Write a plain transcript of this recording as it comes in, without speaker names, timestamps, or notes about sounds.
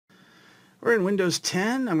We're in Windows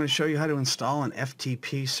 10. I'm going to show you how to install an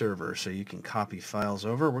FTP server so you can copy files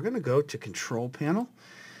over. We're going to go to Control Panel.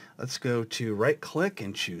 Let's go to right-click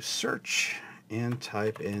and choose Search and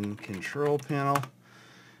type in Control Panel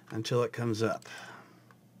until it comes up.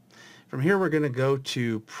 From here, we're going to go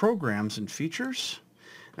to Programs and Features.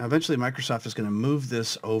 Now, eventually, Microsoft is going to move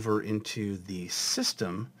this over into the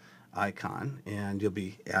System icon, and you'll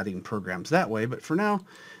be adding programs that way. But for now,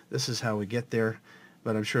 this is how we get there.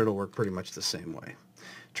 But I'm sure it'll work pretty much the same way.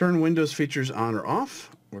 Turn Windows features on or off.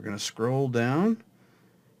 We're going to scroll down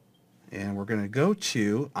and we're going to go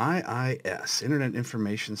to IIS, Internet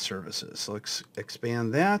Information Services. So let's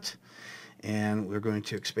expand that, and we're going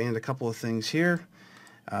to expand a couple of things here.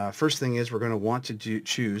 First thing is we're going to want to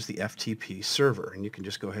choose the FTP server, and you can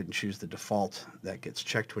just go ahead and choose the default. That gets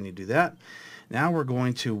checked when you do that. Now we're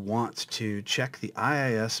going to want to check the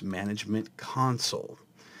IIS Management Console.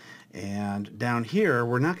 And down here,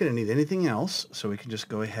 we're not going to need anything else, so we can just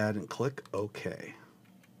go ahead and click OK.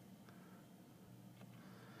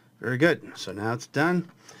 Very good. So now it's done.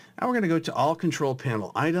 Now we're going to go to All Control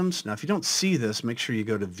Panel Items. Now, if you don't see this, make sure you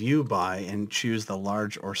go to View By and choose the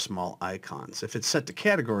large or small icons. If it's set to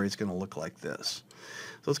category, it's going to look like this.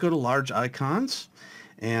 So let's go to Large Icons.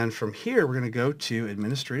 And from here, we're going to go to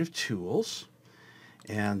Administrative Tools.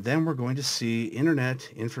 And then we're going to see Internet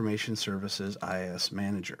Information Services IIS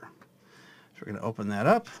Manager. So we're going to open that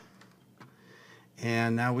up,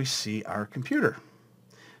 and now we see our computer.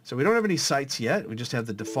 So we don't have any sites yet. We just have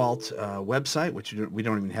the default website, which we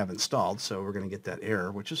don't even have installed, so we're going to get that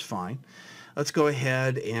error, which is fine. Let's go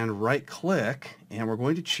ahead and right-click, and we're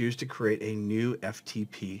going to choose to create a new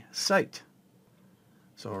FTP site.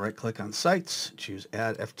 So right-click on Sites, choose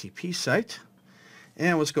Add FTP Site,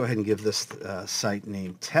 and let's go ahead and give this site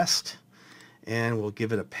name Test, and we'll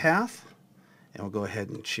give it a path, and we'll go ahead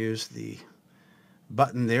and choose the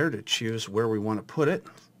button there to choose where we want to put it,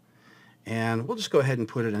 and we'll just go ahead and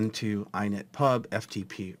put it into inetpub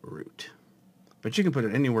FTP root, but you can put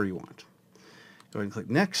it anywhere you want. Go ahead and click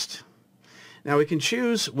Next. Now we can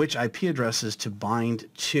choose which IP addresses to bind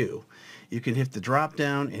to. You can hit the drop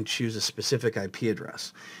down and choose a specific IP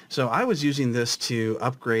address. So I was using this to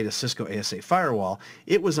upgrade a Cisco ASA firewall.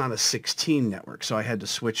 It was on a 16 network, so I had to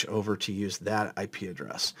switch over to use that IP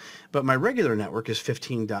address. But my regular network is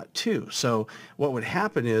 15.2. So what would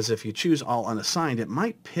happen is if you choose all unassigned, it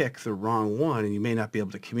might pick the wrong one and you may not be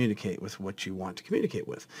able to communicate with what you want to communicate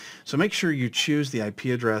with. So make sure you choose the IP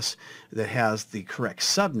address that has the correct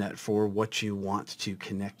subnet for what you want to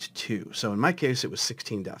connect to. So in my case, it was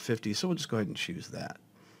 16.50, so we'll just go ahead and choose that.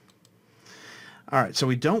 All right, so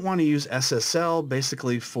we don't want to use SSL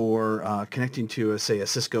basically for connecting to, say, a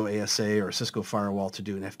Cisco ASA or a Cisco firewall to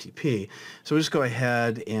do an FTP. So we'll just go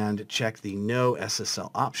ahead and check the No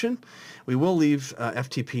SSL option. We will leave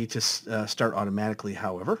FTP to start automatically,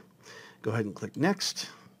 however. Go ahead and click Next.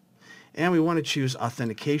 And we want to choose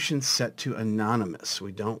Authentication Set to Anonymous.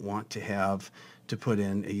 We don't want to have to put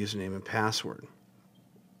in a username and password.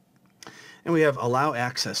 And we have Allow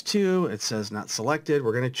Access To. It says Not Selected.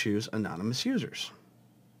 We're going to choose Anonymous Users.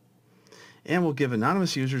 And we'll give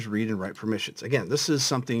anonymous users read and write permissions. Again, this is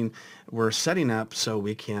something we're setting up so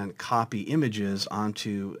we can copy images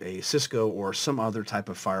onto a Cisco or some other type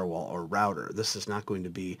of firewall or router. This is not going to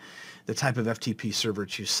be the type of FTP server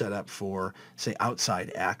to set up for, say,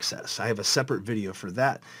 outside access. I have a separate video for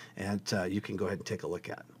that, and you can go ahead and take a look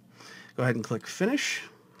at. Go ahead and click Finish,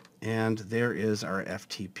 and there is our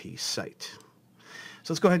FTP site.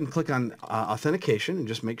 So let's go ahead and click on Authentication and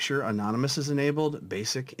just make sure Anonymous is enabled,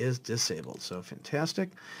 Basic is disabled. So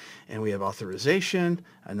fantastic. And we have Authorization,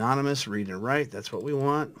 Anonymous, Read and Write, that's what we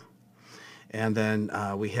want. And then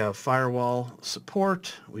we have Firewall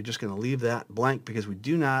Support. We're just going to leave that blank because we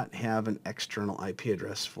do not have an external IP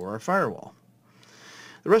address for our firewall.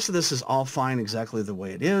 The rest of this is all fine exactly the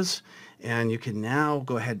way it is, and you can now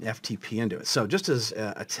go ahead and FTP into it. So just as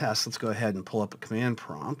a test, let's go ahead and pull up a command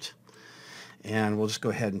prompt, and we'll just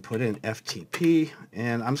go ahead and put in FTP,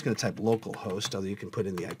 and I'm just going to type localhost, although you can put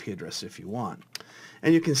in the IP address if you want.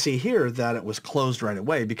 And you can see here that it was closed right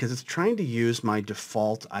away because it's trying to use my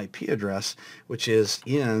default IP address, which is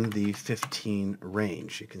in the 15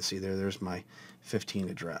 range. You can see there's my 15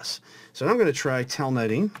 address. So now I'm going to try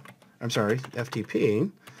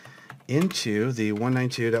FTPing into the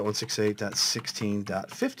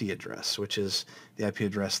 192.168.16.50 address, which is the IP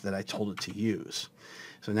address that I told it to use.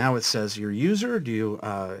 So now it says your user. Do you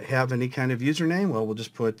have any kind of username? Well, we'll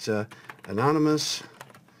just put anonymous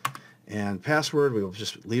and password. We will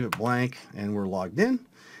just leave it blank, and we're logged in.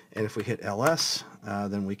 And if we hit LS,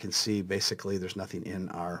 then we can see basically there's nothing in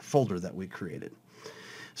our folder that we created.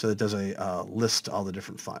 So it does a list all the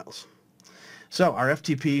different files. So our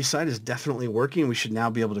FTP site is definitely working. We should now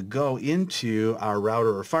be able to go into our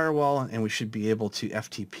router or firewall, and we should be able to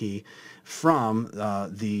FTP from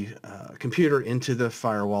the computer into the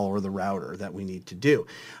firewall or the router that we need to do.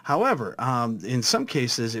 However, in some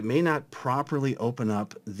cases, it may not properly open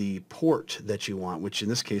up the port that you want, which in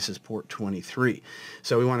this case is port 23.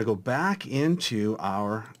 So we want to go back into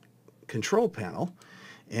our control panel,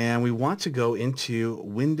 and we want to go into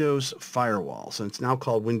Windows Firewall. So it's now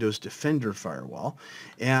called Windows Defender Firewall.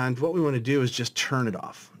 And what we want to do is just turn it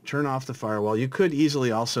off. Turn off the firewall. You could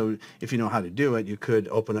easily also, if you know how to do it, you could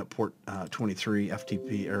open up port 23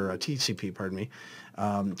 FTP or TCP, pardon me,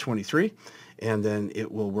 23, and then it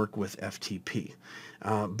will work with FTP.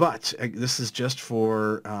 But this is just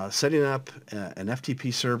for setting up an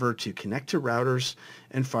FTP server to connect to routers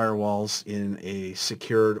and firewalls in a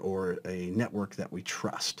secured or a network that we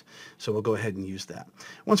trust. So we'll go ahead and use that.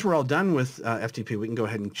 Once we're all done with FTP, we can go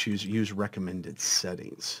ahead and choose Use Recommended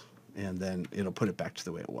Settings, and then it'll put it back to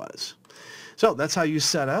the way it was. So that's how you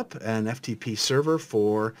set up an FTP server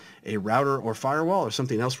for a router or firewall or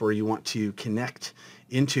something else where you want to connect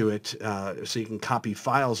into it so you can copy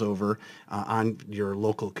files over on your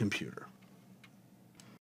local computer.